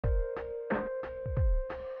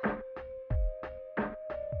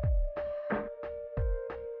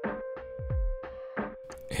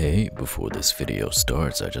Hey, before this video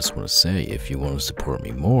starts, I just want to say if you want to support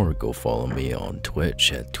me more, go follow me on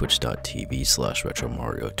Twitch at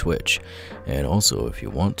twitch.tv/RetroMarioTwitch. And also, if you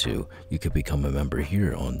want to, you could become a member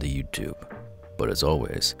here on the YouTube. But as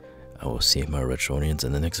always, I will see my Retronians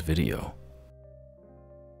in the next video.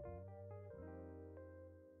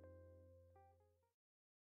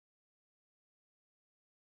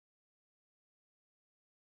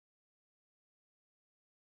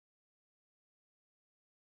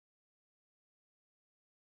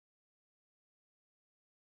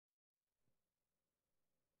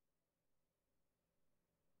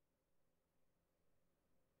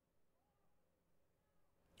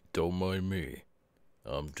 Don't mind me.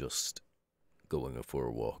 I'm just going for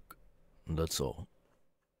a walk. That's all.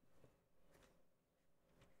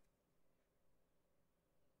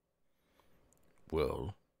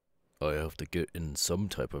 Well, I have to get in some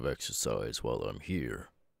type of exercise while I'm here.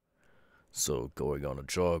 So going on a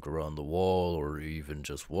jog around the wall or even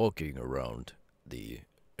just walking around the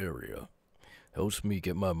area helps me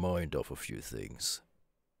get my mind off a few things.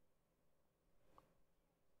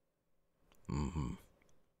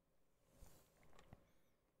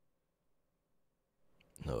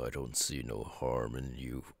 No, I don't see no harm in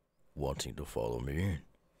you wanting to follow me.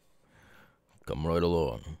 Come right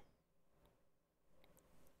along.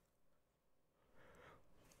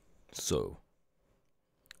 So,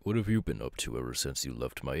 what have you been up to ever since you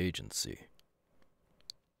left my agency?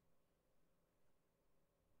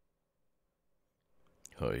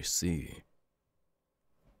 I see.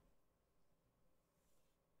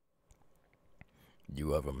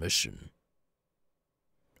 You have a mission.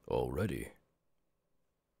 Already.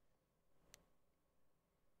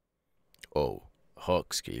 Oh,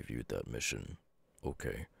 Hawks gave you that mission.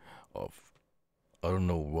 Okay. I don't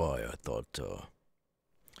know why I thought,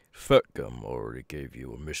 Fatgum already gave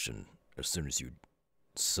you a mission as soon as you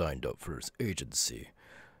signed up for his agency.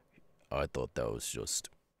 I thought that was just...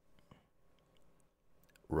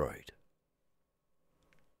 right.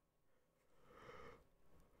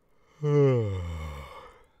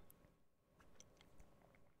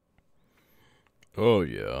 Oh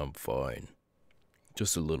yeah, I'm fine.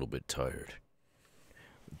 Just a little bit tired.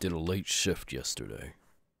 Did a late shift yesterday.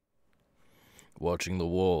 Watching the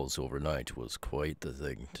walls overnight was quite the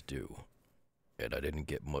thing to do, and I didn't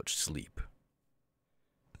get much sleep.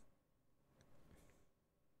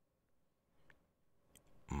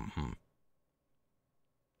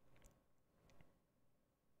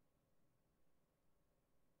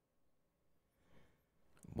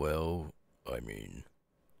 Well, I mean,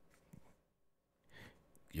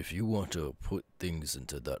 if you want to put things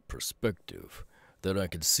into that perspective, then I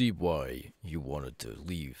can see why you wanted to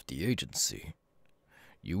leave the agency.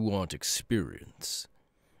 You want experience,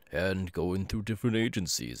 and going through different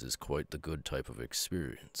agencies is quite the good type of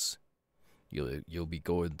experience. You'll be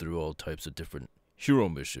going through all types of different hero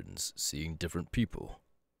missions, seeing different people.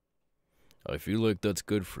 I feel like that's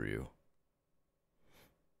good for you.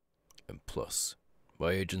 And plus,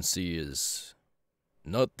 my agency is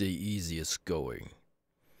not the easiest going,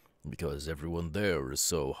 because everyone there is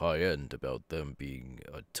so high-end about them being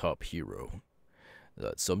a top hero,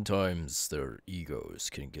 that sometimes their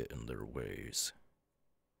egos can get in their ways.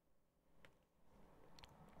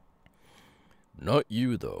 Not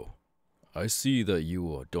you, though. I see that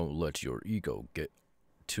you don't let your ego get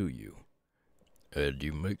to you, and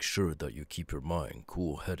you make sure that you keep your mind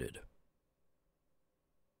cool-headed.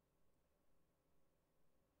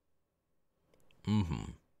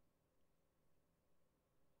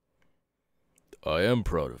 I am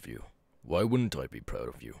proud of you. Why wouldn't I be proud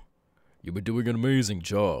of you? You've been doing an amazing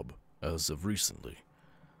job, as of recently.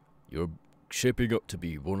 You're shaping up to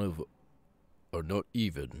be one of, or not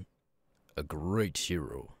even, a great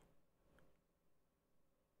hero.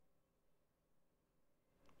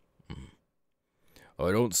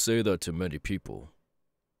 I don't say that to many people,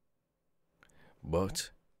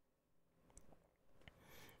 but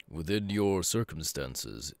within your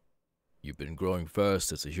circumstances, you've been growing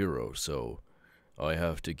fast as a hero, so I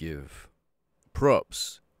have to give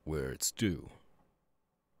props where it's due.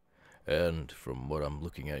 And from what I'm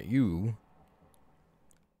looking at you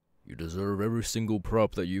deserve every single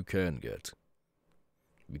prop that you can get.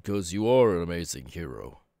 Because you are an amazing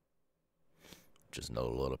hero. Just not a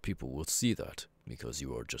lot of people will see that, because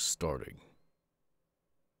you are just starting.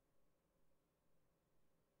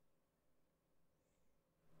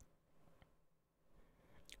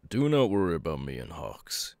 Do not worry about me and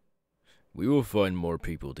Hawks. We will find more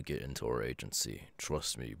people to get into our agency.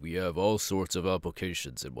 Trust me, we have all sorts of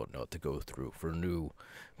applications and whatnot to go through for new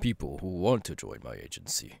people who want to join my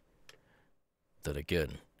agency. Then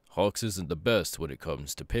again, Hawks isn't the best when it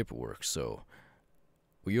comes to paperwork, so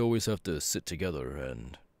we always have to sit together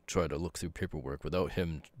and try to look through paperwork without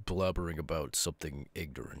him blabbering about something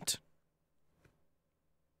ignorant.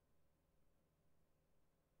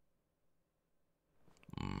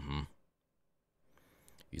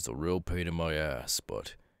 He's a real pain in my ass,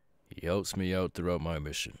 but he helps me out throughout my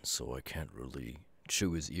mission, so I can't really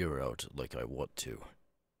chew his ear out like I want to.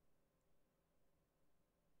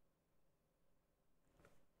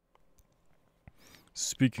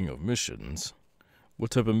 Speaking of missions,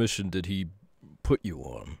 what type of mission did he put you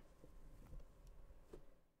on?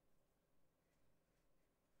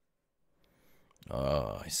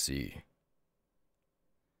 Ah, I see.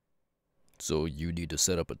 So you need to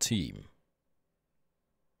set up a team.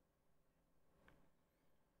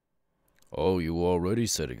 Oh, you are already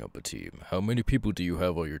setting up a team. How many people do you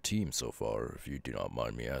have on your team so far, if you do not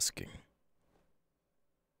mind me asking?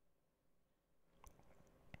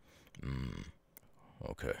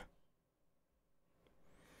 Okay.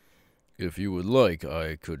 If you would like,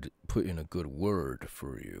 I could put in a good word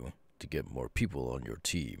for you to get more people on your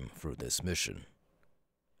team for this mission.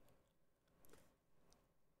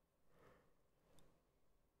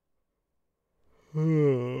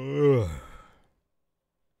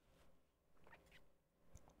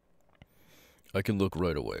 I can look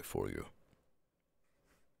right away for you.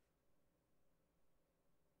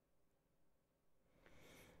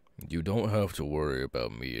 You don't have to worry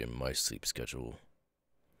about me and my sleep schedule.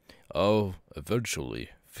 I'll eventually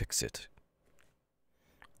fix it.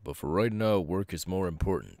 But for right now, work is more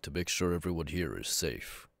important to make sure everyone here is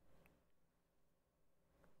safe.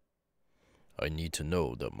 I need to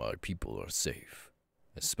know that my people are safe,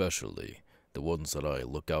 especially the ones that I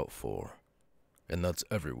look out for, and that's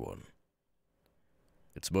everyone.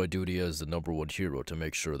 It's my duty as the #1 hero to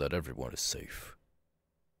make sure that everyone is safe.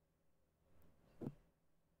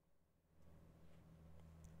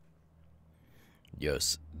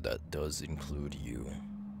 Yes, that does include you.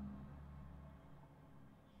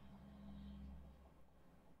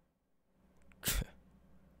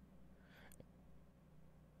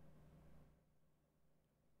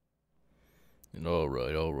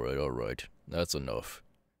 Alright. That's enough.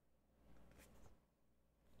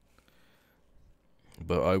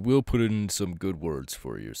 But I will put in some good words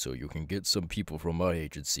for you so you can get some people from my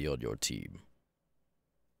agency on your team.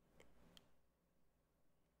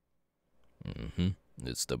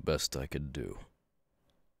 It's the best I can do.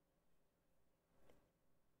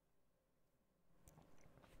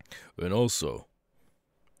 And also,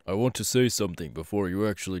 I want to say something before you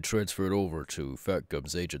actually transfer it over to Fat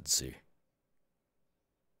Gum's agency.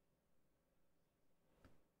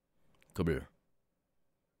 Come here.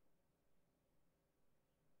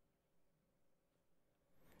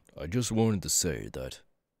 I just wanted to say that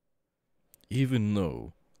even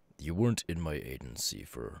though you weren't in my agency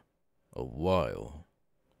for a while,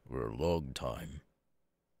 or a long time,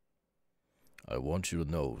 I want you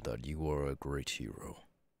to know that you are a great hero.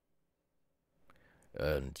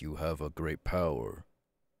 And you have a great power.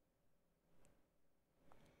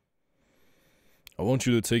 I want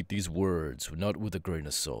you to take these words not with a grain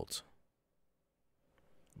of salt.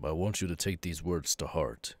 I want you to take these words to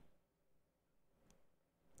heart.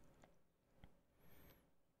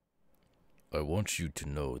 I want you to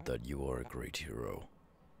know that you are a great hero,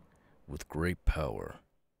 with great power.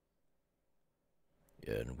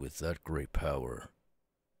 And with that great power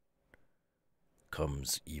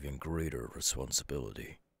comes even greater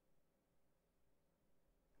responsibility.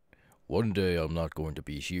 One day I'm not going to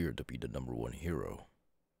be here to be the #1 hero.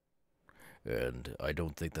 And I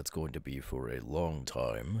don't think that's going to be for a long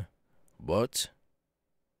time, but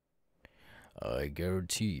I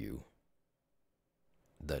guarantee you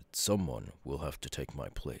that someone will have to take my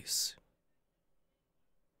place.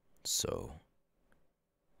 So,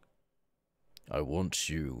 I want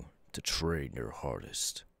you to train your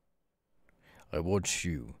hardest. I want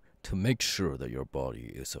you to make sure that your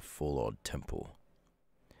body is a full-on temple.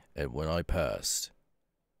 And when I pass,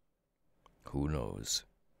 who knows,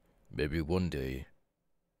 maybe one day,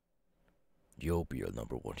 you'll be a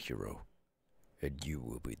 #1 hero, and you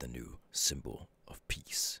will be the new symbol of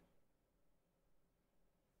peace.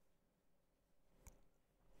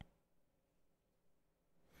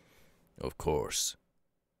 Of course.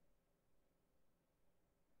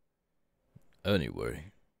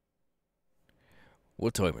 Anyway,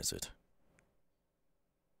 what time is it?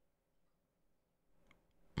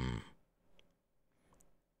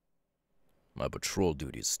 My patrol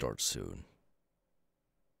duties start soon.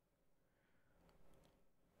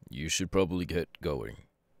 You should probably get going.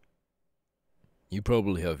 You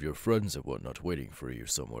probably have your friends and whatnot waiting for you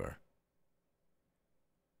somewhere.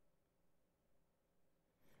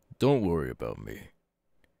 Don't worry about me.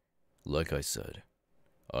 Like I said,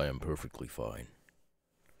 I am perfectly fine.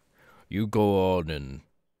 You go on and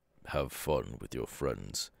have fun with your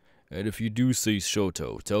friends, and if you do see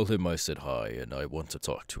Shoto, tell him I said hi and I want to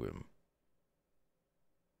talk to him.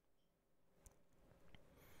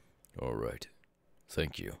 Alright,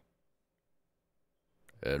 thank you.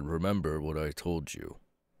 And remember what I told you.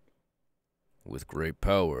 With great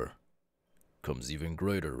power comes even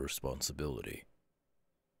greater responsibility.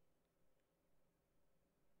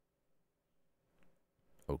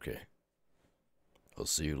 Okay. I'll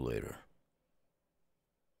see you later.